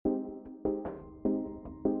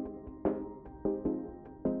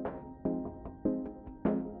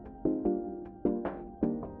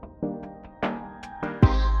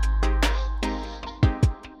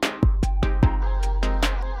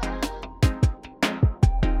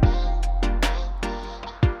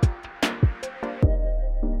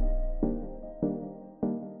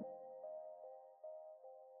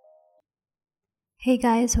Hey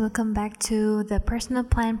guys, welcome back to the Personal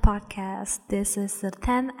Plan Podcast. This is the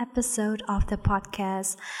 10th episode of the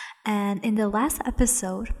podcast. And in the last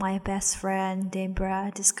episode, my best friend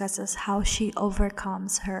Debra discusses how she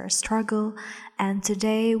overcomes her struggle. And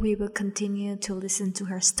today we will continue to listen to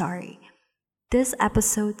her story. This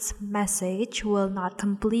episode's message will not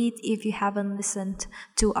complete if you haven't listened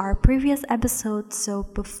to our previous episode. So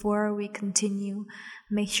before we continue,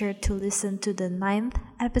 make sure to listen to the 9th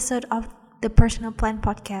episode of the Personal Plan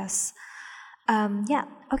Podcast.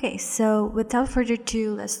 Okay, so without further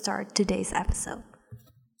ado, let's start today's episode.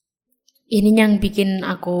 Ini yang bikin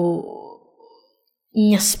aku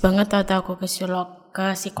nyes banget atau aku ke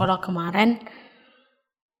psikolog kemarin.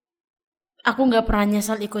 Aku gak pernah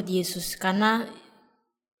nyesal ikut Yesus karena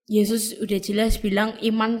Yesus udah jelas bilang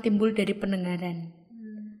iman timbul dari pendengaran.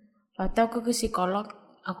 Waktu aku ke psikolog,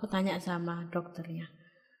 aku tanya sama dokternya,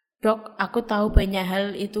 "Dok, aku tahu banyak hal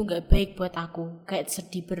itu gak baik buat aku. Kayak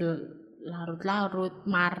sedih berlarut-larut,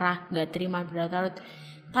 marah, gak terima berlarut-larut.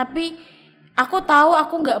 Tapi aku tahu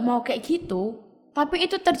aku gak mau kayak gitu. Tapi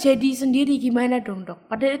itu terjadi sendiri, gimana dong dok?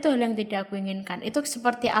 Padahal itu hal yang tidak aku inginkan. Itu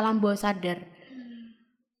seperti alam bawah sadar."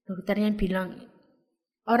 Dokternya bilang,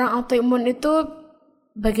 orang autoimun itu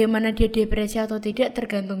bagaimana dia depresi atau tidak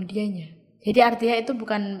tergantung dianya. Jadi artinya itu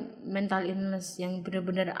bukan mental illness yang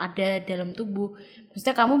benar-benar ada dalam tubuh.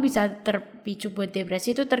 Maksudnya kamu bisa terpicu buat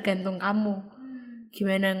depresi itu tergantung kamu.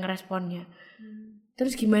 Gimana ngeresponnya.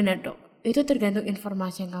 Terus gimana dok? Itu tergantung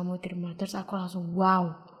informasi yang kamu terima. Terus aku langsung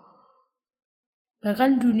wow.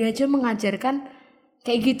 Bahkan dunia aja mengajarkan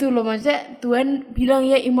kayak gitu loh. Maksudnya Tuhan bilang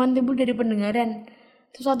ya iman timbul dari pendengaran.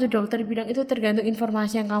 Terus satu dokter bilang itu tergantung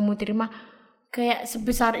informasi yang kamu terima. Kayak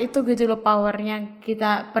sebesar itu gitu loh powernya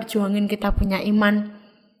kita perjuangin kita punya iman.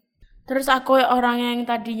 Terus aku orang yang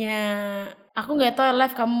tadinya aku gak tahu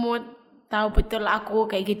live kamu tahu betul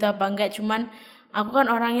aku kayak gitu apa enggak. Cuman aku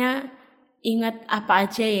kan orangnya ingat apa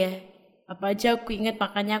aja ya. Apa aja aku ingat,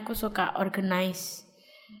 makanya aku suka organize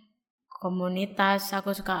komunitas.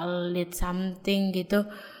 Aku suka lead something gitu.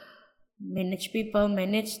 Manage people,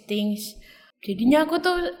 manage things. Jadinya aku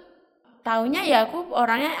tuh taunya ya aku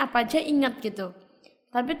orangnya apa aja ingat gitu.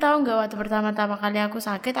 Tapi tahu nggak waktu pertama-tama kali aku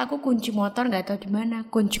sakit, aku kunci motor nggak tahu di mana,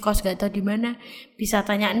 kunci kos nggak tahu di mana. Bisa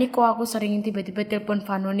tanya Niko, aku sering tiba-tiba telepon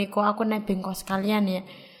Vano, Niko aku nebeng kos kalian ya.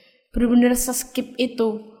 Bener-bener skip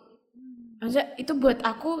itu. Maksudnya itu buat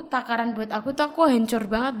aku takaran buat aku tuh aku hancur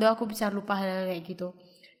banget loh, aku bisa lupa hal kayak gitu.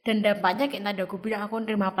 Dan dampaknya kayak tadi aku bilang aku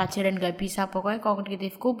nerima pelajaran nggak bisa, pokoknya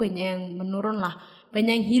kognitifku banyak yang menurun lah,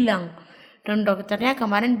 banyak yang hilang. Dan dokternya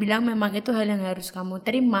kemarin bilang memang itu hal yang harus kamu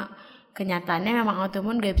terima. Kenyataannya memang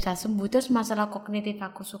autoimun gak bisa sembuh. Terus masalah kognitif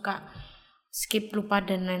aku suka skip, lupa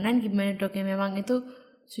dan lain-lain. Gimana dok ya memang itu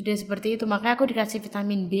sudah seperti itu. Makanya aku dikasih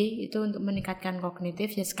vitamin B itu untuk meningkatkan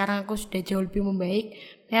kognitif. Ya sekarang aku sudah jauh lebih membaik.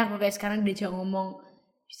 Makanya aku kayak sekarang diajak ngomong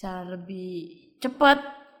bisa lebih cepat.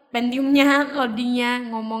 Pentiumnya, loadingnya,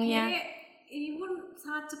 ngomongnya. Ini pun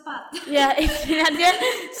sangat cepat. Ya, istilahnya dia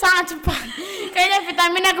sangat cepat. Kayaknya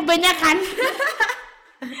vitaminnya kebanyakan.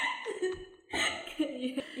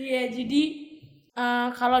 Iya, jadi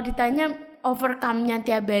kalau ditanya overcome-nya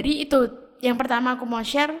tiap hari itu yang pertama aku mau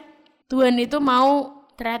share, Tuhan itu mau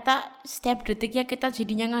ternyata setiap detiknya kita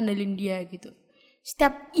jadinya ngandelin dia gitu.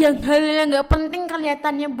 Setiap hal yang nggak penting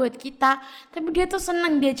kelihatannya buat kita, tapi dia tuh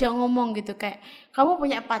seneng diajak ngomong gitu. Kayak kamu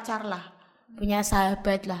punya pacar lah, punya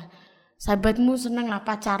sahabat lah. Sahabatmu seneng lah,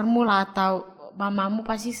 pacarmu lah atau mamamu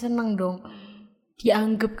pasti seneng dong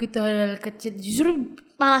dianggap gitu hal-hal kecil. Justru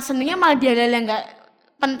malah senengnya malah dia hal yang gak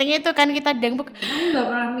penting itu kan kita dianggap. Aku gak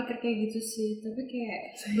pernah mikir kayak gitu sih, tapi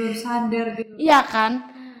kayak baru sadar gitu. Iya kan,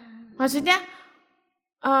 maksudnya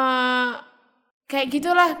kayak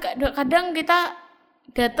gitulah. Kadang kita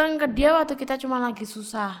datang ke dia waktu kita cuma lagi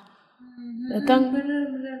susah. Datang.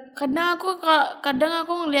 Kadang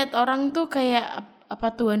aku ngelihat orang tuh kayak apa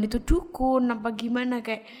Tuhan itu dukun apa gimana,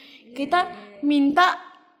 kayak kita minta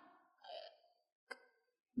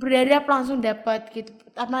berharap langsung dapat gitu.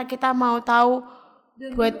 Karena kita mau tahu.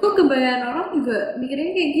 Dan buat kebanyakan orang juga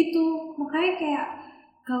mikirnya kayak gitu. Makanya kayak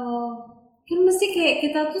kalau kan mesti kayak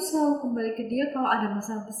kita tuh selalu kembali ke dia kalau ada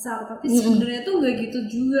masalah besar, tapi sebenarnya tuh nggak gitu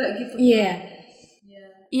juga gitu.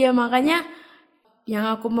 Iya, makanya yang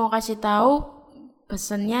aku mau kasih tahu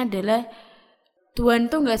pesannya adalah Tuhan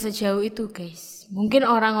tuh nggak sejauh itu guys. Mungkin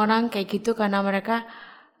orang-orang kayak gitu karena mereka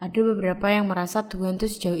ada beberapa yang merasa Tuhan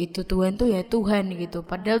tuh sejauh itu. Tuhan tuh ya Tuhan gitu.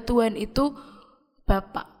 Padahal Tuhan itu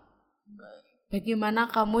Bapak.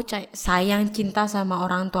 Bagaimana kamu sayang cinta sama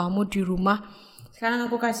orang tuamu di rumah.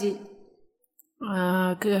 Sekarang aku kasih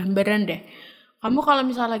gambaran deh. Kamu kalau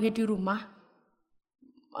misalnya lagi di rumah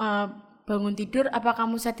bangun tidur, apa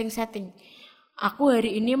kamu setting-setting? aku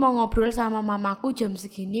hari ini mau ngobrol sama mamaku jam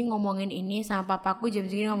segini ngomongin ini, sama papaku jam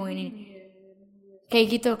segini ngomongin ini. Kayak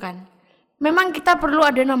gitu kan. Memang kita perlu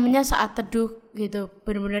ada namanya saat teduh gitu,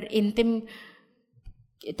 benar-benar intim,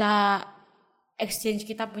 kita exchange,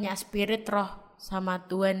 kita punya spirit roh sama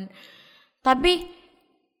Tuhan. Tapi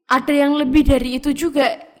ada yang lebih dari itu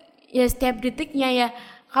juga, ya setiap detiknya ya.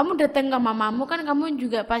 Kamu datang ke mamamu kan kamu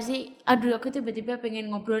juga pasti, aduh aku tiba-tiba pengen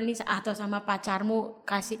ngobrol nih atau sama pacarmu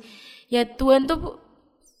kasih. Ya Tuhan tuh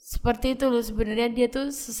seperti itu loh, sebenarnya dia tuh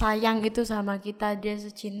sesayang itu sama kita, dia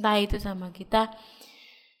secinta itu sama kita.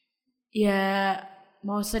 Ya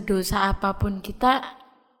mau sedosa apapun kita,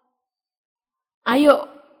 ayo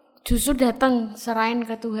justru datang serahin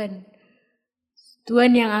ke Tuhan.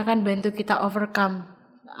 Tuhan yang akan bantu kita overcome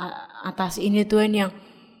atas ini, Tuhan yang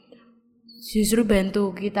justru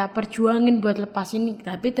bantu kita perjuangin buat lepas ini.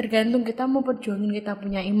 Tapi tergantung kita mau perjuangin, kita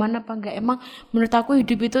punya iman apa enggak. Emang menurut aku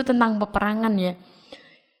hidup itu tentang peperangan ya.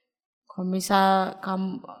 Kalau misal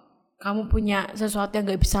kamu punya sesuatu yang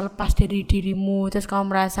gak bisa lepas dari dirimu, terus kamu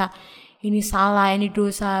merasa ini salah, ini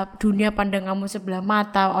dosa, dunia pandang kamu sebelah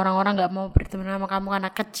mata, orang-orang gak mau berteman sama kamu karena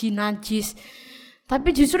keji, najis. Tapi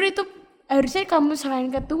justru itu harusnya kamu serahin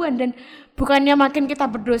ke Tuhan, dan bukannya makin kita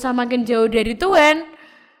berdosa makin jauh dari Tuhan.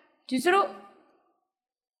 Justru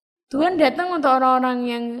Tuhan datang untuk orang-orang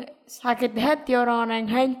yang sakit hati, orang-orang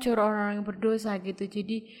yang hancur, orang-orang yang berdosa gitu.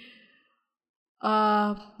 Jadi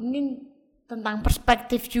mungkin tentang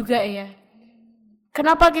perspektif juga ya.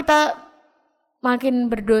 Kenapa kita makin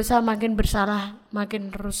berdosa, makin bersalah, makin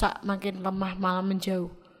rusak, makin lemah, malah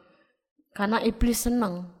menjauh? Karena iblis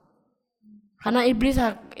senang. Karena iblis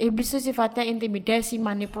itu sifatnya intimidasi,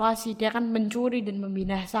 manipulasi. Dia akan mencuri dan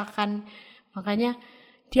membinasakan. Makanya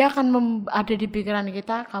dia akan ada di pikiran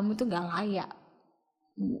kita, kamu tuh gak layak.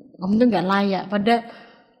 Kamu tuh gak layak. Padahal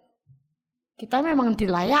kita memang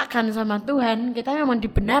dilayakkan sama Tuhan. Kita memang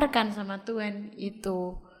dibenarkan sama Tuhan.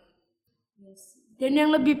 Itu. Dan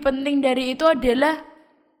yang lebih penting dari itu adalah,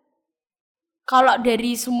 kalau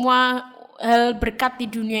dari semua hal berkat di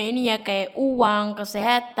dunia ini ya, kayak uang,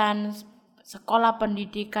 kesehatan, sekolah,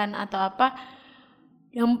 pendidikan, atau apa,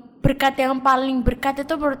 yang berkat yang paling berkat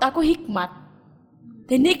itu menurut aku hikmat.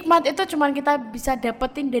 Dan hikmat itu cuma kita bisa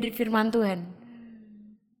dapetin dari firman Tuhan.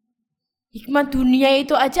 Hikmat dunia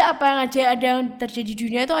itu aja, apa yang ada yang terjadi di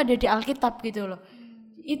dunia itu ada di Alkitab gitu loh.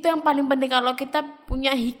 Itu yang paling penting. Kalau kita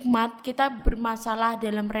punya hikmat, kita bermasalah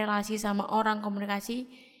dalam relasi sama orang,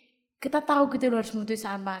 komunikasi, kita tahu gitu loh harus memutus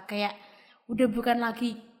apa. Kayak udah bukan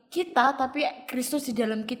lagi kita, tapi Kristus di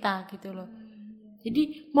dalam kita gitu loh.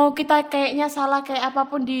 Jadi mau kita kayaknya salah kayak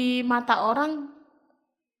apapun di mata orang,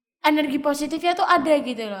 energi positifnya tuh ada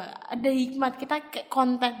gitu loh. Ada hikmat, kita kayak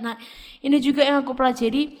konten. Nah ini juga yang aku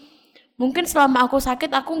pelajari. Mungkin selama aku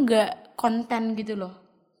sakit aku gak konten gitu loh,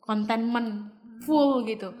 contentment full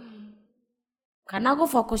gitu. Karena aku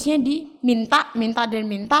fokusnya di minta.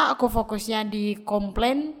 Aku fokusnya di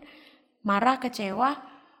komplain, marah, kecewa.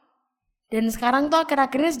 Dan sekarang tuh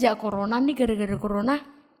akhir-akhirnya sejak corona nih, gara-gara corona,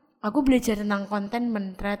 aku belajar tentang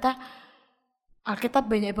contentment. Ternyata Alkitab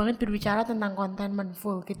banyak banget berbicara tentang contentment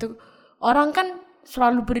full gitu. Orang kan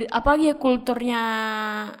selalu apalagi ya kulturnya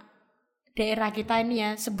daerah kita ini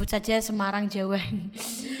ya, sebut saja Semarang, Jawa.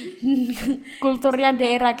 Kulturnya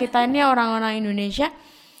daerah kita ini, orang-orang Indonesia,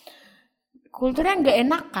 kulturnya gak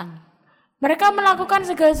enakan. Mereka melakukan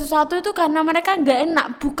segala sesuatu itu karena mereka gak enak,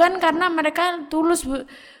 bukan karena mereka tulus.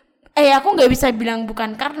 Aku gak bisa bilang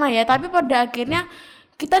bukan karena ya, tapi pada akhirnya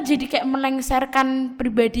kita jadi kayak melengsarkan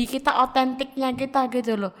pribadi kita, otentiknya kita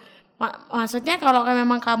gitu loh. Maksudnya kalau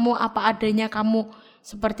memang kamu apa adanya, kamu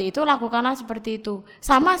seperti itu, lakukanlah seperti itu.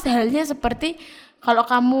 Sama halnya seperti kalau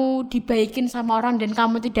kamu dibaikin sama orang dan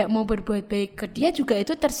kamu tidak mau berbuat baik ke dia, juga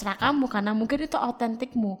itu terserah kamu, karena mungkin itu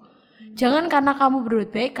otentikmu. Jangan karena kamu berbuat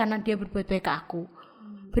baik karena dia berbuat baik ke aku.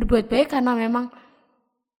 Berbuat baik karena memang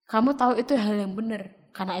kamu tahu itu hal yang benar,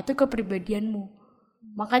 karena itu kepribadianmu.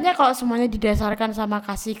 Makanya kalau semuanya didasarkan sama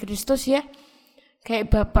kasih Kristus ya, kayak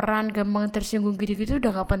baperan, gampang tersinggung gitu-gitu udah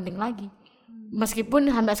gak penting lagi. Meskipun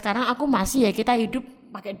sampai sekarang aku masih ya, kita hidup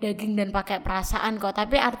pakai daging dan pakai perasaan kok.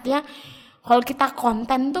 Tapi artinya kalau kita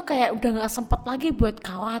konten tuh kayak udah gak sempet lagi buat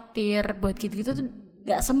khawatir, buat gitu-gitu tuh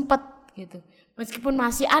gak sempet gitu. Meskipun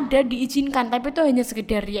masih ada diizinkan, tapi itu hanya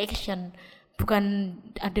sekedar reaction, bukan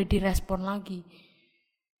ada direspon lagi.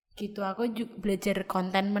 Gitu, aku juga belajar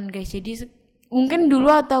contentment guys. Jadi mungkin dulu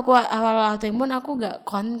atau aku awal autoimmune aku gak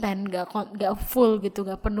konten, gak full gitu,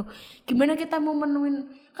 gak penuh. Gimana kita mau menuin,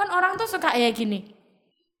 kan orang tuh suka ya gini,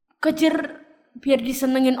 kejar biar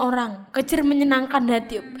disenengin orang, kejar menyenangkan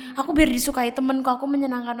hati. Aku biar disukai temenku, aku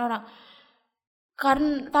menyenangkan orang.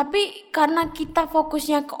 Karena kita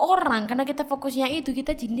fokusnya ke orang, karena kita fokusnya itu,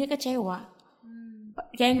 kita jadinya kecewa.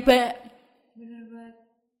 Yang Bener banget.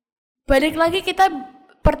 balik lagi kita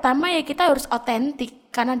pertama ya kita harus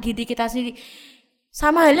otentik karena diri kita sendiri.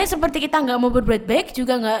 Sama halnya seperti kita nggak mau berbuat baik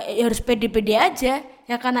juga nggak harus pede-pede aja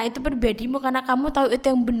ya, karena itu pribadimu, karena kamu tahu itu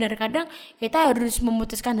yang benar. Kadang kita harus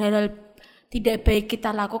memutuskan hal-hal tidak baik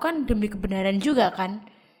kita lakukan demi kebenaran juga kan.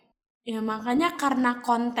 Ya makanya karena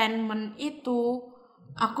containment itu,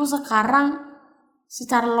 aku sekarang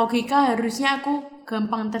secara logika harusnya aku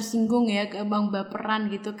gampang tersinggung ya, gampang baperan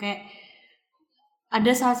gitu. Kayak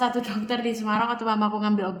ada salah satu dokter di Semarang waktu mamaku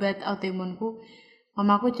ngambil obat autoimunku,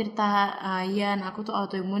 mamaku cerita, Yan aku tuh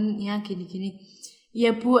autoimun ya gini-gini.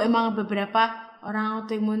 Iya bu, emang beberapa orang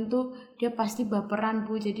autoimun tuh dia pasti baperan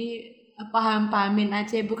bu, jadi pahamin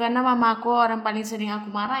aja bu, karena mamaku orang paling sering aku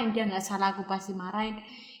marahin, dia nggak salah aku pasti marahin.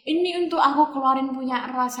 Ini untuk aku keluarin punya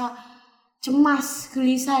rasa cemas,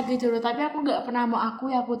 gelisah gitu loh. Tapi aku nggak pernah mau aku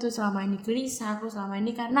tuh selama ini gelisah, aku selama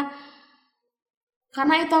ini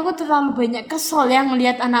karena itu aku terlalu banyak kesel ya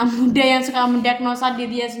ngelihat anak muda yang suka mendiagnosa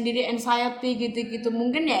dirinya sendiri anxiety gitu-gitu.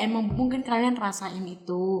 Mungkin ya emang mungkin kalian rasain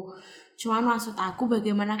itu. Cuman maksud aku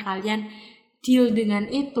bagaimana kalian deal dengan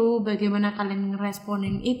itu, bagaimana kalian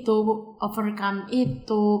ngeresponin itu, overcome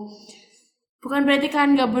itu. Bukan berarti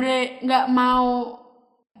kalian nggak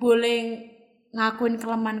boleh ngakuin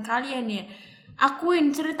kelemahan kalian ya. Akuin,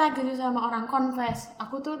 cerita gitu sama orang, confess.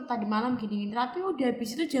 Aku tuh tadi malam gini-gini, tapi udah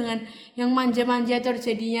habis itu jangan yang manja-manja terus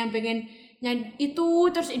jadinya pengen itu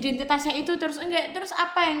terus identitasnya itu terus enggak, terus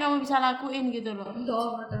apa yang kamu bisa lakuin gitu loh.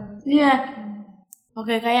 Iya.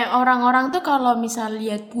 Oke, kayak orang-orang tuh kalau misal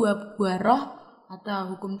lihat buah-buah roh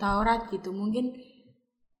atau hukum Taurat gitu, mungkin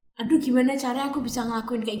aduh gimana caranya aku bisa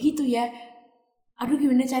ngelakuin kayak gitu ya. Aduh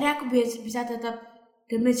gimana caranya aku bisa tetap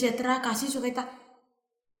damai sejahtera, kasih sukacita.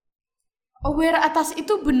 Aware atas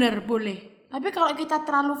itu benar boleh. Tapi kalau kita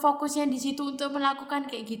terlalu fokusnya di situ untuk melakukan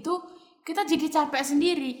kayak gitu, kita jadi capek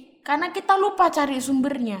sendiri. Karena kita lupa cari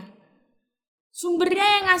sumbernya. Sumbernya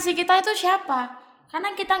yang ngasih kita itu siapa?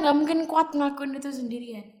 Karena kita nggak mungkin kuat ngelakuin itu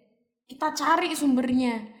sendirian. Kita cari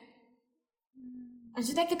sumbernya.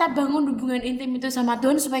 Maksudnya kita bangun hubungan intim itu sama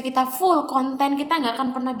Tuhan supaya kita full konten. Kita nggak akan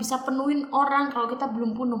pernah bisa penuhin orang kalau kita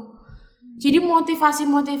belum penuh. Jadi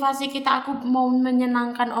motivasi kita aku mau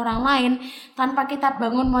menyenangkan orang lain tanpa kita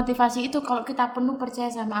bangun motivasi itu, kalau kita penuh percaya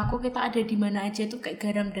sama aku, kita ada di mana aja tuh kayak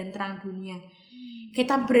garam dan terang dunia.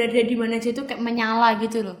 Kita berada di mana aja tuh kayak menyala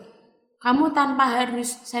gitu loh. Kamu tanpa harus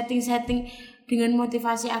setting dengan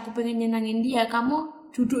motivasi aku pengen nyenangin dia, kamu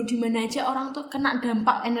duduk di mana aja orang tuh kena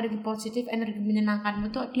dampak energi positif, energi menyenangkanmu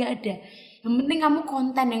tuh dia ada. Yang penting kamu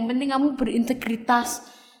konten, yang penting kamu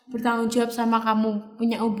berintegritas, bertanggung jawab sama kamu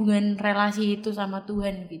punya hubungan relasi itu sama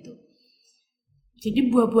Tuhan gitu.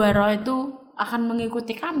 Jadi buah-buah roh itu akan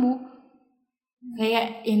mengikuti kamu.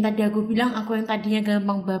 Kayak yang tadi aku bilang, aku yang tadinya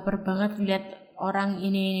gampang baper banget lihat orang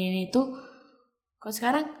ini itu, kok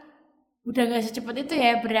sekarang udah gak secepat itu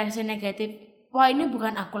ya bereaksi negatif. Wah ini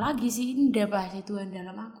bukan aku lagi sih, ini udah bahasa Tuhan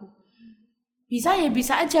dalam aku. Bisa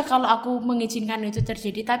aja kalau aku mengizinkan itu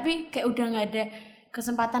terjadi, tapi kayak udah gak ada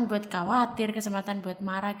kesempatan buat khawatir, kesempatan buat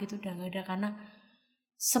marah gitu udah gak ada, karena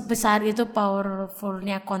sebesar itu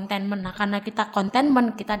powerfulnya contentment. Nah, karena kita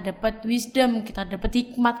contentment, kita dapat wisdom, kita dapat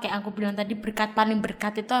hikmat. Kayak aku bilang tadi, berkat paling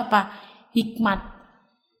berkat itu apa? Hikmat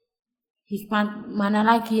mana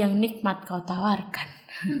lagi yang nikmat kau tawarkan.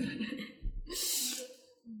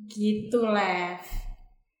 Gitu Lev.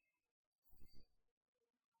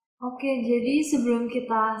 Oke, jadi sebelum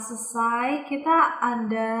kita selesai, kita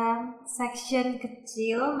ada section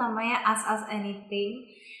kecil namanya Ask Us Anything.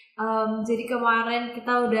 Jadi kemarin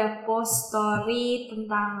kita udah post story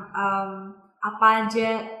tentang apa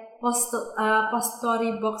aja, post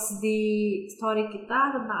story box di story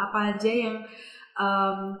kita tentang apa aja yang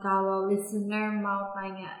kalau listener mau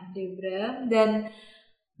tanya Debra, dan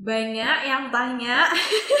banyak yang tanya.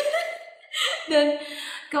 Dan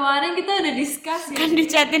kemarin kita udah discuss ya. Kan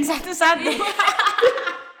dicatin satu-satu.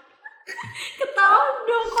 Ketawa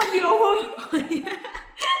dong kok diomong.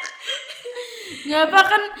 Gak apa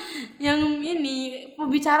kan, yang ini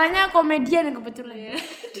pembicaranya komedian kebetulan ya.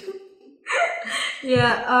 Ya,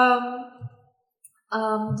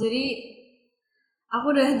 jadi aku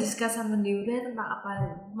udah discuss sama Debra tentang apa.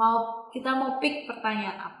 Kita mau pick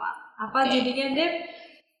pertanyaan apa? Apa jadinya Deb?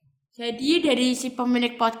 Jadi dari si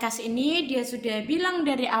pemilik podcast ini, dia sudah bilang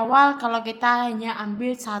dari awal kalau kita hanya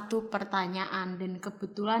ambil satu pertanyaan, dan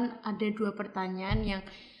kebetulan ada 2 pertanyaan yang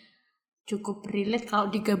cukup relate kalau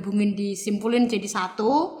digabungin disimpulin jadi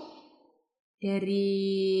satu. dari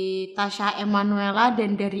Tasha Emanuela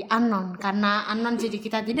dan dari Anon, karena Anon jadi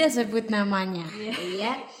kita tidak sebut namanya.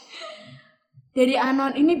 Iya. Dari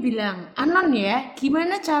Anon ini bilang, Anon ya,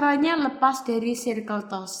 gimana caranya lepas dari circle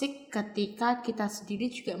toxic ketika kita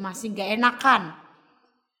sendiri juga masih gak enakan?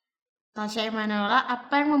 Tasha Emanuela,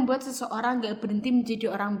 apa yang membuat seseorang gak berhenti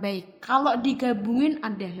menjadi orang baik? Kalau digabungin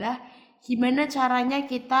adalah gimana caranya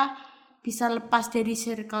kita bisa lepas dari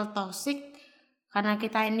circle toxic karena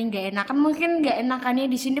kita ini gak enakan. Mungkin gak enakannya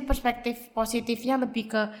di sini perspektif positifnya lebih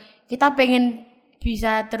ke kita pengen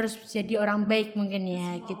bisa terus jadi orang baik mungkin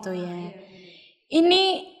ya gitu ya.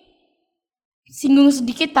 Ini singgung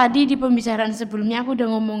sedikit tadi di pembicaraan sebelumnya, aku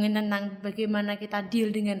udah ngomongin tentang bagaimana kita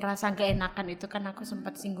deal dengan rasa gak enakan itu, kan aku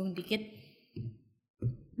sempat singgung dikit.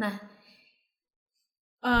 Nah,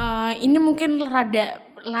 ini mungkin rada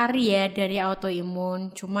lari ya dari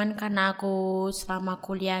autoimun, cuman karena aku selama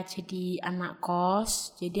kuliah jadi anak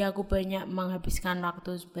kos, jadi aku banyak menghabiskan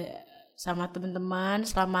waktu sama teman-teman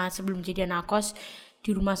selama sebelum jadi anak kos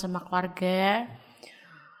di rumah sama keluarga.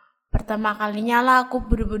 Pertama kalinya lah aku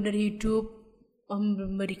benar-benar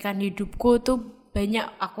memberikan hidupku tuh banyak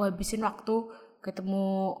aku habisin waktu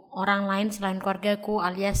ketemu orang lain selain keluargaku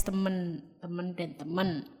alias temen.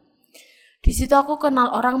 Di situ aku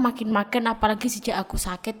kenal orang makin-makin, apalagi sejak aku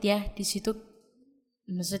sakit ya. Di situ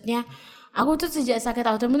maksudnya aku tuh sejak sakit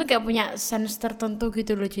autoimun tuh kayak punya sense tertentu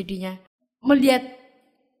gitu loh, jadinya melihat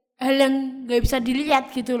hal yang nggak bisa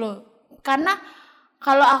dilihat gitu loh. Karena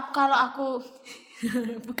kalau aku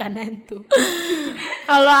bukan hantu.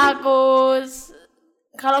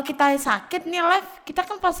 Kalau kita sakit nih live, kita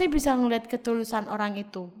kan pasti bisa ngeliat ketulusan orang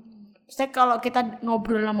itu. Maksudnya kalau kita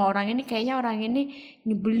ngobrol sama orang ini, kayaknya orang ini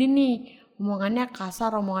nyebelin nih, omongannya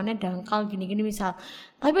kasar, omongannya dangkal, gini-gini misal.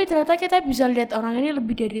 Tapi ternyata kita bisa lihat orang ini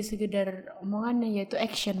lebih dari sekedar omongannya, yaitu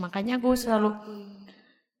action. Makanya aku selalu,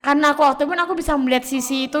 karena aku autoimun, aku bisa melihat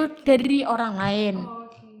sisi itu dari orang lain.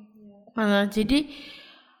 Jadi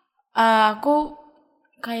aku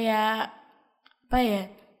kayak apa ya?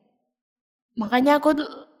 Makanya aku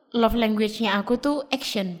love language-nya aku tuh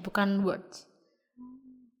action, bukan words.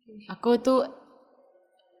 Aku tuh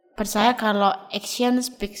percaya kalau action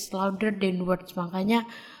speaks louder than words. Makanya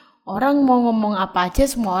orang mau ngomong apa aja,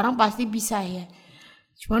 semua orang pasti bisa ya.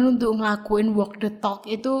 Cuman untuk ngelakuin walk the talk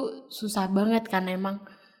itu susah banget kan emang.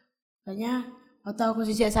 Makanya waktu aku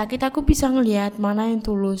sejak sakit aku bisa ngelihat mana yang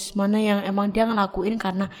tulus, mana yang emang dia ngelakuin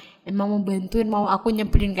karena emang mau bantuin, mau aku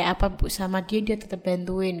nyebelin kayak apa sama dia tetap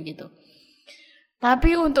bantuin gitu.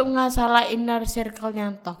 Tapi untuk masalah inner circle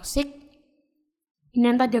yang toxic,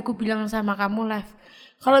 ini yang tadi aku bilang sama kamu live,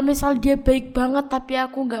 kalau misal dia baik banget tapi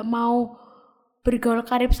aku gak mau bergaul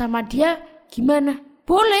karib sama dia, gimana?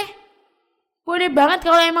 Boleh banget.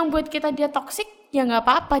 Kalau emang buat kita dia toxic, ya gak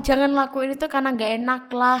apa-apa, jangan lakuin itu karena gak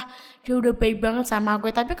enak lah, dia udah baik banget sama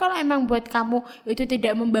aku. Tapi kalau emang buat kamu itu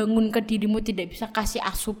tidak membangun ke dirimu, tidak bisa kasih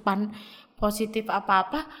asupan positif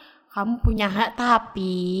apa-apa, kamu punya hak.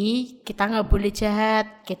 Tapi kita gak boleh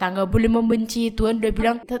jahat, kita gak boleh membenci. Tuhan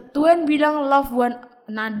bilang love one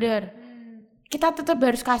another. Kita tetap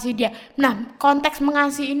harus kasih dia. Nah, konteks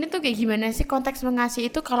mengasihi ini tuh kayak gimana sih? Konteks mengasihi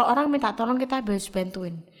itu kalau orang minta tolong kita harus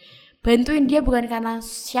bantuin dia bukan karena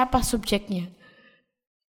siapa subjeknya,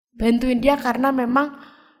 bantuin dia karena memang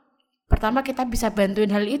pertama kita bisa bantuin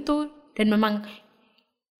hal itu, dan memang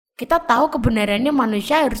kita tahu kebenarannya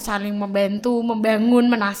manusia harus saling membantu, membangun,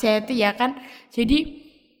 menasihati ya kan. Jadi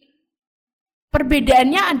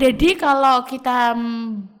perbedaannya ada di kalau kita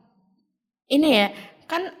ini ya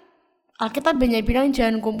kan, Alkitab banyak bilang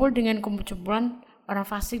jangan kumpul dengan kumpulan orang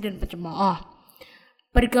fasik dan pencemooh.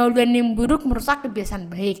 Pergaulan yang buruk merusak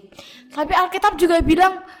kebiasaan baik. Tapi Alkitab juga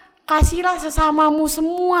bilang kasihlah sesamamu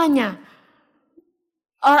semuanya.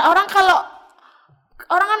 Orang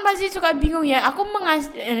kan pasti suka bingung ya.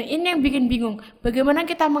 Ini yang bikin bingung. Bagaimana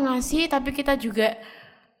kita mengasihi tapi kita juga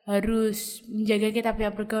harus menjaga kita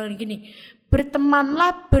punya pergaulan gini.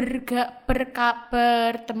 Bertemanlah,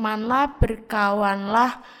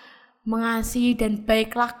 berkawanlah, mengasihi dan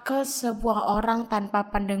baiklah ke sebuah orang tanpa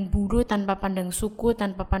pandang bulu, tanpa pandang suku,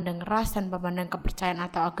 tanpa pandang ras, tanpa pandang kepercayaan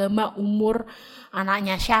atau agama, umur,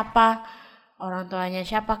 anaknya siapa, orang tuanya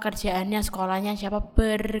siapa, kerjaannya, sekolahnya siapa.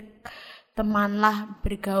 Bertemanlah,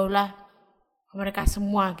 bergaullah mereka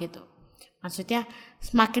semua gitu. Maksudnya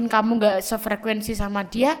semakin kamu gak sefrekuensi sama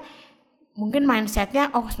dia, mungkin mindsetnya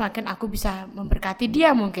semakin aku bisa memberkati dia,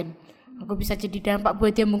 mungkin aku bisa jadi dampak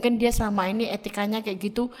buat dia. Mungkin dia selama ini etikanya kayak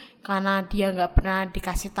gitu karena dia gak pernah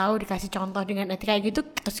dikasih contoh dengan etika kayak gitu,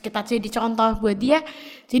 terus kita jadi contoh buat dia.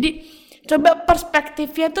 Jadi coba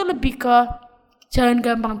perspektifnya tuh lebih ke jangan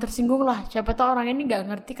gampang tersinggung lah. Siapa tahu orang ini gak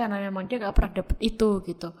ngerti karena memang dia gak pernah dapet itu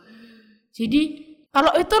gitu. Jadi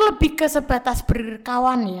kalau itu lebih ke sebatas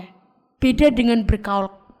berkawan ya, beda dengan bergaul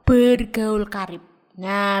karib.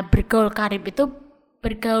 Nah, bergaul karib itu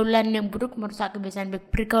pergaulan yang buruk merusak kebiasaan baik.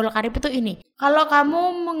 Bergaul karib itu ini. Kalau kamu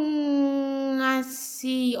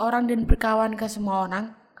mengasihi orang dan berkawan ke semua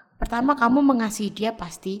orang, pertama kamu mengasihi dia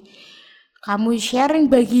pasti. Kamu sharing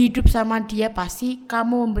bagi hidup sama dia pasti.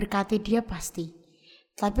 Kamu memberkati dia pasti.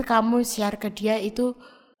 Tapi kamu share ke dia itu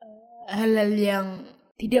hal-hal yang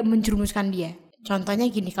tidak menjerumuskan dia. Contohnya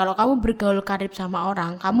gini, kalau kamu bergaul karib sama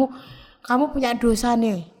orang, kamu punya dosa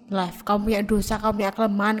nih, life. Kamu punya dosa, kamu punya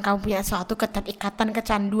kelemahan, kamu punya suatu ikatan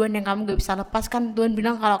kecanduan yang kamu gak bisa lepaskan. Tuhan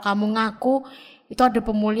bilang kalau kamu ngaku itu ada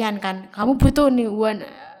pemulihan kan. Kamu butuh nih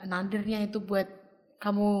nadirnya itu buat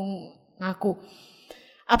kamu ngaku.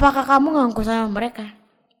 Apakah kamu ngaku sama mereka?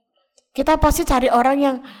 Kita pasti cari orang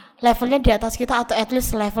yang levelnya di atas kita atau at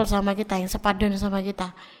least level sama kita, yang sepadan sama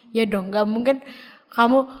kita. Ya dong, gak mungkin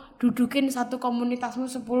kamu dudukin satu komunitasmu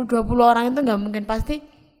 10-20 orang, itu gak mungkin. Pasti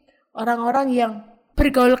orang-orang yang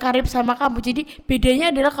bergaul karib sama kamu. Jadi bedanya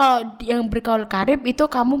adalah kalau yang bergaul karib itu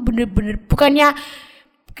kamu bener-bener, bukannya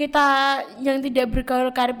kita yang tidak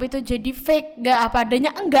bergaul karib itu jadi fake, gak apa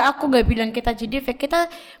adanya. Enggak, aku gak bilang kita jadi fake. Kita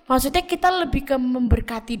maksudnya kita lebih ke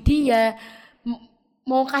memberkati dia,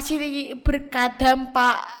 mau kasih berkat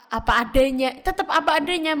dampak apa adanya, tetap apa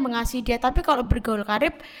adanya mengasihi dia. Tapi kalau bergaul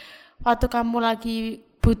karib, waktu kamu lagi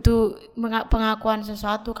butuh pengakuan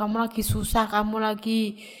sesuatu, kamu lagi susah, kamu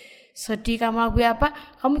lagi sedih, kamu lagi apa,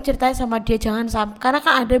 kamu ceritain sama dia. Jangan sampai, karena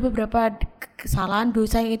kan ada beberapa kesalahan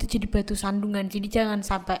dosa yang itu jadi batu sandungan, jadi jangan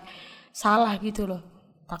sampai salah gitu loh.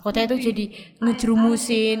 Takutnya itu jadi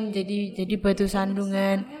ngejerumusin, jadi batu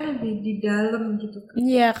sandungan di dalam gitu kan.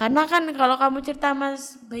 Iya, karena kan kalau kamu cerita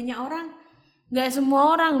mas banyak orang, nggak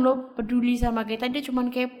semua orang loh peduli sama kita, dia cuman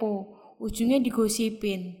kepo, ujungnya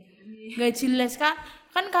digosipin, nggak jelas kan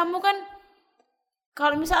kamu kan.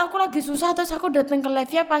 Kalau misal aku lagi susah terus aku datang ke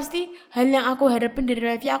live-nya, pasti hal yang aku harapin dari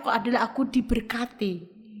live-nya adalah aku diberkati.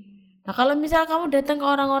 Nah kalau misal kamu datang ke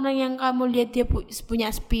orang-orang yang kamu lihat dia punya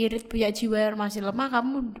spirit, punya jiwa yang masih lemah,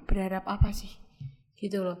 kamu berharap apa sih?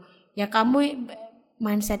 Gitu loh. Ya kamu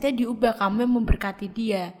mindsetnya diubah, kamu yang memberkati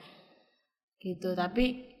dia. Gitu.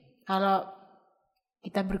 Tapi kalau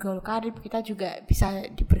kita bergaul karib, kita juga bisa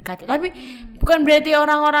diberkati. Tapi bukan berarti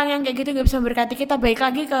orang-orang yang kayak gitu gak bisa memberkati kita. Baik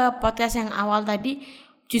lagi ke podcast yang awal tadi,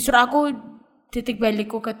 justru aku titik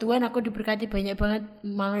balikku ke Tuhan, aku diberkati banyak banget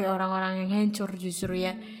melalui orang-orang yang hancur justru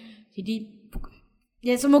ya. Jadi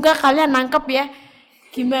ya semoga kalian nangkep ya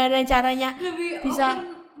gimana caranya bisa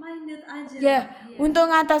aja. Ya, untuk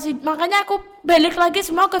ngatasi. Makanya aku balik lagi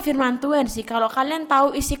semua ke firman Tuhan sih. Kalau kalian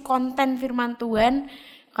tahu isi konten firman Tuhan,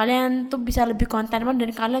 kalian tuh bisa lebih kontenman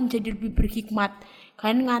dan kalian jadi lebih berhikmat.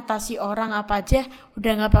 Kalian ngatasi orang apa aja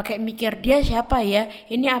udah nggak pakai mikir dia siapa ya,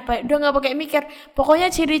 ini apa, udah nggak pakai mikir. Pokoknya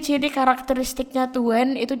ciri-ciri karakteristiknya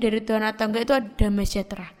Tuhan itu dari Tuhan atau enggak itu ada damai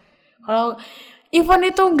sejahtera. Kalau event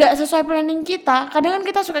itu nggak sesuai planning kita, kadang kan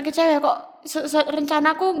kita suka kecewa kok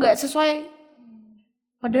rencanaku nggak sesuai,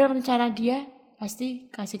 padahal rencana dia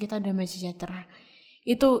pasti kasih kita damai sejahtera.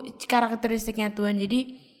 Itu karakteristiknya Tuhan.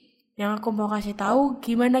 Jadi yang aku mau kasih tahu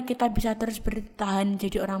gimana kita bisa terus bertahan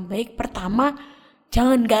jadi orang baik. Pertama,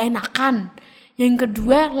 jangan gak enakan. Yang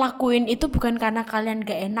kedua, lakuin itu bukan karena kalian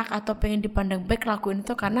gak enak atau pengen dipandang baik, lakuin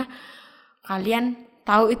itu karena kalian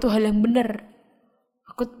tahu itu hal yang benar.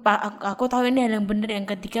 Aku tahu ini hal yang benar.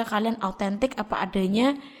 Yang ketiga, kalian autentik apa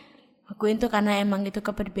adanya, lakuin itu karena emang itu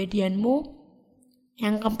kepribadianmu.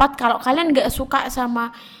 Yang keempat, kalau kalian gak suka sama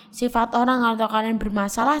sifat orang atau kalian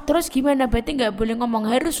bermasalah, terus gimana? Berarti gak boleh ngomong,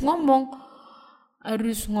 harus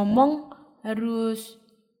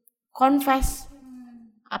confess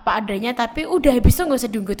apa adanya. Tapi udah habis itu gak usah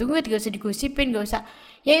ditunggu-tunggu, gak usah digosipin, gak usah.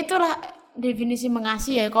 Ya itulah definisi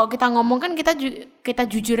mengasihi ya. Kalau kita ngomong kan kita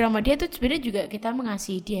jujur sama dia, itu sebenarnya juga kita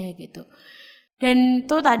mengasihi dia gitu. Dan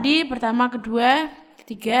itu tadi pertama, kedua,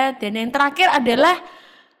 ketiga, dan yang terakhir adalah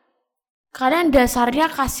kalian dasarnya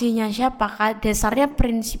kasihnya siapa? Dasarnya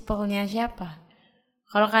prinsipalnya siapa?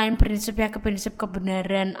 Kalau kalian prinsipnya ke prinsip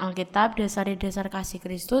kebenaran Alkitab, dasarnya dasar kasih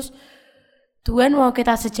Kristus, Tuhan mau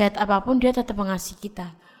kita sejahat apapun, dia tetap mengasihi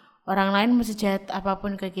kita. Orang lain mau sejahat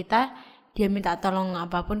apapun ke kita, dia minta tolong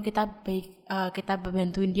apapun, kita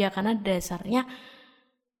bantuin dia, karena dasarnya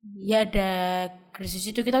ya ada Kristus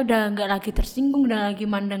itu. Kita udah nggak lagi tersinggung, udah lagi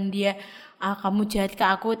mandang dia kamu jahat ke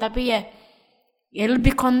aku, tapi ya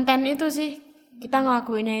lebih konten itu sih. Kita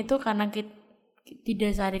ngelakuinnya itu karena kita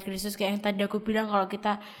didasari Kristus. Kayak yang tadi aku bilang, kalau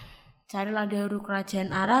kita carilah dahulu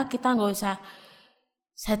kerajaan Allah, kita nggak usah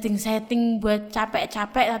setting buat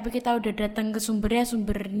capek-capek, tapi kita udah datang ke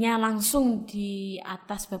sumbernya langsung di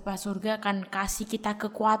atas Bapa Surga akan kasih kita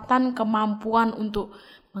kekuatan, kemampuan untuk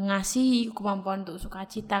mengasihi, kemampuan untuk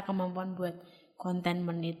sukacita, kemampuan buat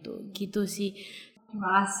contentment itu. Gitu sih.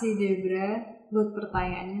 Terima kasih Debra buat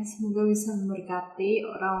pertanyaannya. Semoga bisa memberkati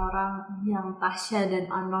orang-orang yang Tasya dan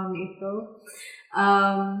Anon itu.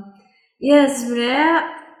 Ya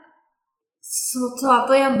sebenarnya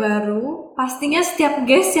sesuatu yang baru. Pastinya setiap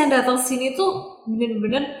guest yang datang sini tuh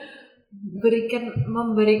bener-bener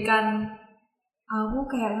memberikan aku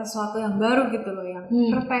kayak sesuatu yang baru gitu loh, yang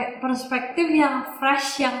perspektif yang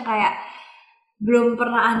fresh, yang kayak belum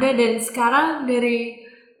pernah ada, dan sekarang dari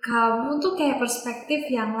kamu tuh kayak perspektif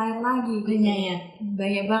yang lain lagi.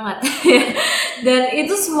 Banyak banget. Dan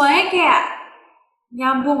itu semuanya kayak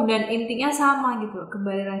nyambung dan intinya sama gitu,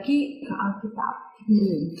 kembali lagi ke Alkitab.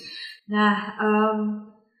 Nah,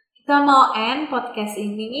 kita mau end podcast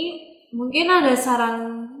ini. Mungkin ada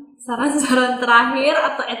saran terakhir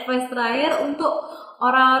atau advice terakhir untuk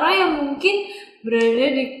orang-orang yang mungkin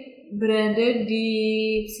berada di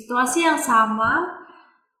situasi yang sama,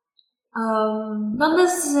 not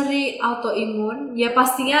necessarily autoimmune. Ya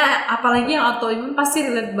pastinya, apalagi yang autoimmune pasti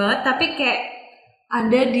relate banget, tapi kayak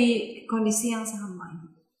ada di kondisi yang sama.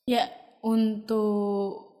 Ya,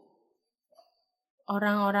 untuk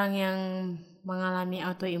orang-orang yang mengalami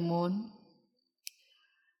autoimun,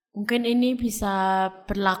 mungkin ini bisa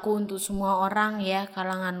berlaku untuk semua orang ya,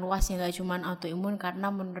 kalangan luas ya, gak cuma autoimun, karena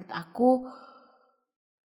menurut aku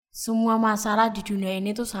semua masalah di dunia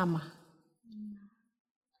ini tuh sama.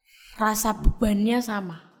 Rasa bebannya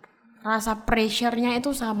sama, rasa pressure-nya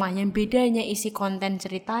itu sama. Yang bedanya isi konten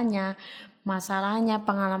ceritanya, masalahnya,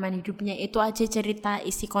 pengalaman hidupnya itu aja, cerita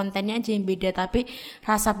isi kontennya aja yang beda, tapi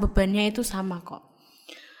rasa bebannya itu sama kok.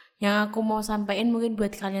 Yang aku mau sampaikan mungkin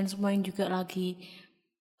buat kalian semua yang juga lagi,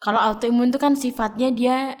 kalau autoimun itu kan sifatnya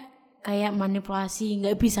dia kayak manipulasi,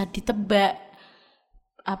 nggak bisa ditebak,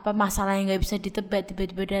 masalah yang nggak bisa ditebak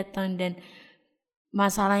tiba-tiba datang, dan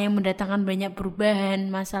masalah yang mendatangkan banyak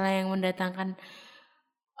perubahan, masalah yang mendatangkan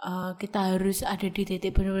kita harus ada di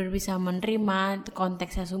titik benar-benar bisa menerima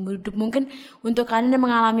konteksnya seumur hidup. Mungkin untuk kalian yang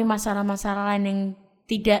mengalami masalah-masalah lain yang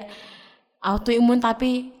tidak autoimun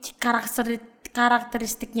tapi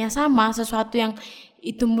karakteristiknya sama, sesuatu yang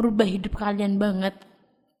itu merubah hidup kalian banget,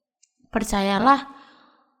 percayalah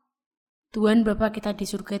Tuhan Bapa kita di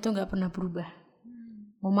surga itu gak pernah berubah.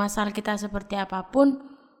 Mau masalah kita seperti apapun,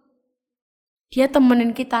 Dia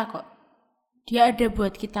temenin kita kok, Dia ada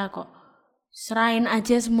buat kita kok. Serahin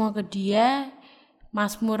aja semua ke Dia.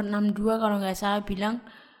 Mazmur 62 kalau gak salah bilang,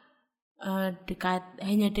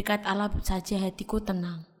 hanya dekat Allah saja hatiku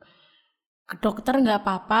tenang. Ke dokter gak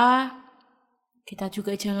apa-apa, kita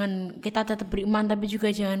tetap beriman, tapi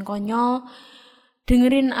juga jangan konyol.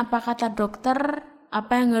 Dengerin apa kata dokter,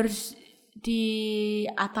 apa yang harus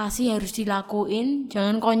diatasi harus dilakuin,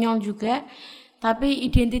 jangan konyol juga. Tapi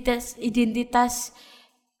identitas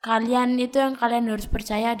kalian itu yang kalian harus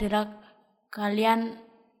percaya adalah kalian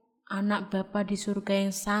anak Bapa di surga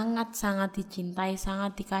yang sangat-sangat dicintai,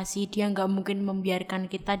 sangat dikasih. Dia gak mungkin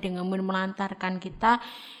membiarkan kita, dia gak mungkin melantarkan kita,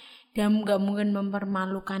 dia gak mungkin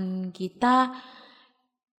mempermalukan kita.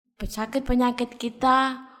 Penyakit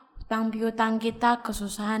kita, utang piutang kita,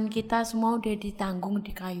 kesusahan kita, semua udah ditanggung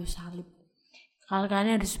di kayu salib. Kalau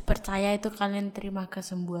kalian harus percaya itu, kalian terima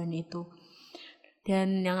kesembuhan itu.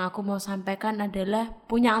 Dan yang aku mau sampaikan adalah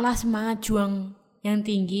punyalah semangat juang yang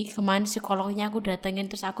tinggi. Kemarin psikolognya aku datengin,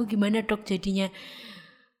 terus aku gimana dok jadinya?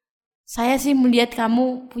 Saya sih melihat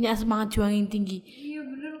kamu punya semangat juang yang tinggi. Iya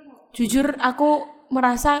bener kok. Jujur aku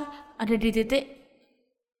merasa ada di titik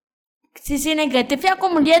sisi negatifnya,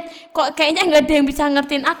 aku melihat kok kayaknya nggak ada yang bisa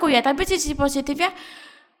ngertiin aku ya, tapi sisi positifnya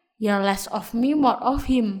ya less of me more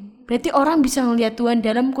of him. Berarti orang bisa ngelihat Tuhan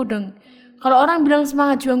dalamku dong. Kalau orang bilang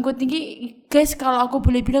semangat juangku tinggi, guys, kalau aku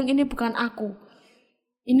boleh bilang ini bukan aku,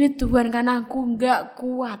 ini Tuhan, karena aku nggak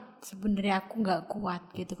kuat. Sebenarnya aku nggak kuat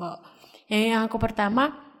gitu kok. Yang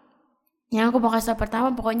aku mau kasih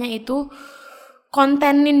pertama pokoknya itu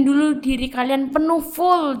kontenin dulu diri kalian penuh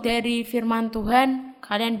full dari firman Tuhan.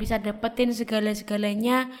 Kalian bisa dapetin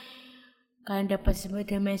segala-segalanya. Kalian dapat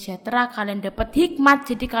damai sejahtera, kalian dapat hikmat.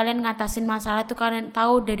 Jadi kalian ngatasin masalah itu kalian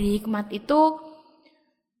tahu dari hikmat itu.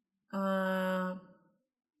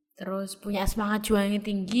 Terus punya semangat juang yang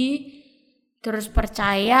tinggi. Terus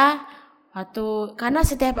percaya karena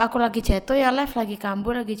setiap aku lagi jatuh ya, lagi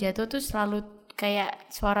kambuh, lagi jatuh tuh selalu kayak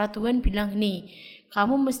suara Tuhan bilang, nih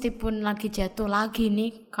kamu meskipun lagi jatuh lagi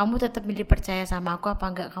nih, kamu tetap milih percaya sama aku apa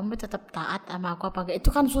enggak, kamu tetap taat sama aku apa enggak.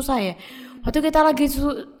 Itu kan susah ya. Waktu kita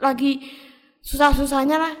lagi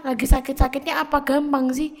susah-susahnya lah, lagi sakit-sakitnya apa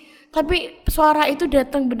gampang sih? Tapi suara itu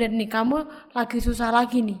datang bener nih, kamu lagi susah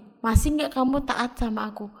lagi nih, masih nggak kamu taat sama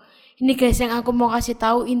aku? Ini guys yang aku mau kasih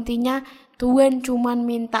tahu intinya, Tuhan cuman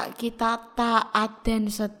minta kita taat dan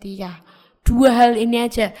setia. 2 hal ini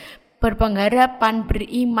aja, berpengharapan,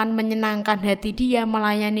 beriman, menyenangkan hati dia,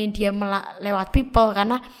 melayani dia lewat people,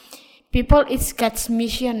 karena people is God's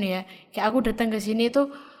mission ya. Kayak aku datang ke sini tuh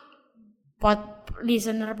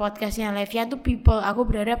listener podcastnya Levia tuh people, aku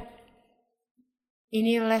berharap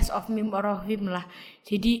ini less of me more of him lah.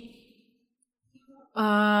 Jadi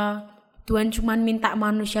Tuhan cuman minta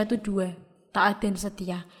manusia tuh 2, taat dan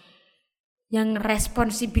setia. Yang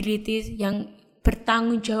responsibility, yang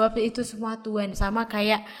bertanggung jawab itu semua Tuhan. Sama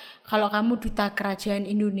kayak kalau kamu duta kerajaan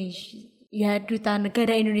Indonesia, ya duta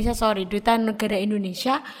negara Indonesia,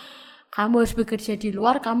 kamu harus bekerja di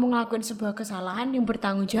luar, kamu ngelakuin sebuah kesalahan, yang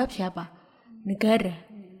bertanggung jawab siapa? Negara.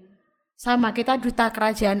 Sama, kita duta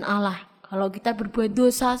kerajaan Allah. Kalau kita berbuat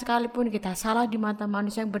dosa sekalipun, kita salah di mata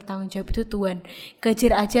manusia, yang bertanggung jawab itu Tuhan.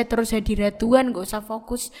 Kejar aja terus hadirat Tuhan, gak usah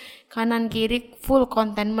fokus kanan kiri, full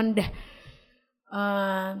contentment dah.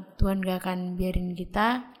 Tuhan gak akan biarin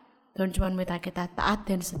kita. Tuhan cuma minta kita taat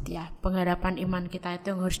dan setia. Pengharapan iman kita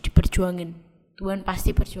itu yang harus diperjuangin. Tuhan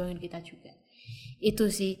pasti perjuangin kita juga. Itu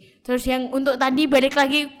sih. Terus yang untuk tadi balik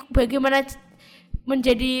lagi, bagaimana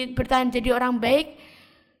bertahan jadi orang baik,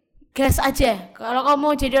 gas aja. Kalau kamu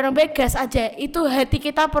mau jadi orang baik, gas aja. Itu hati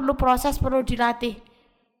kita perlu proses, perlu dilatih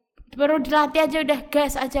aja, udah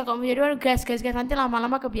gas aja. Kalau mau jadi orang, gas nanti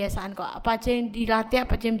lama-lama kebiasaan kok. Apa aja yang dilatih,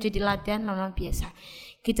 apa aja yang menjadi latihan, lama-lama biasa.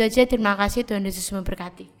 Gitu aja. Terima kasih, Tuhan Yesus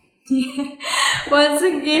memberkati. Once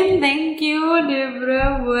again, thank you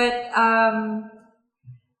Debra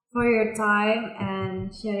for your time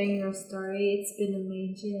and sharing your story. It's been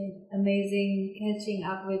amazing catching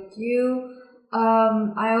up with you.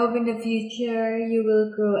 I hope in the future you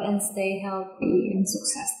will grow and stay healthy and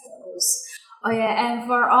successful. Oh yeah, and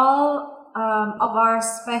for all of our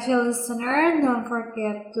special listeners, don't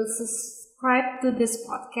forget to subscribe to this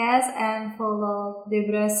podcast and follow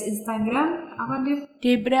Debra's Instagram. Apa Deb?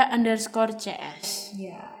 Debra_CS.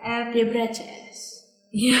 Yeah, and Debra CS.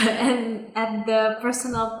 Yeah, and at the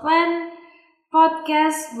Personal Plan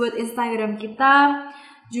Podcast buat Instagram kita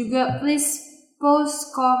juga, please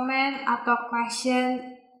post comment atau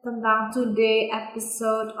question tentang today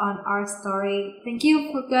episode on our story. Thank you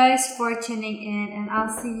guys for tuning in, and I'll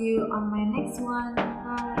see you on my next one.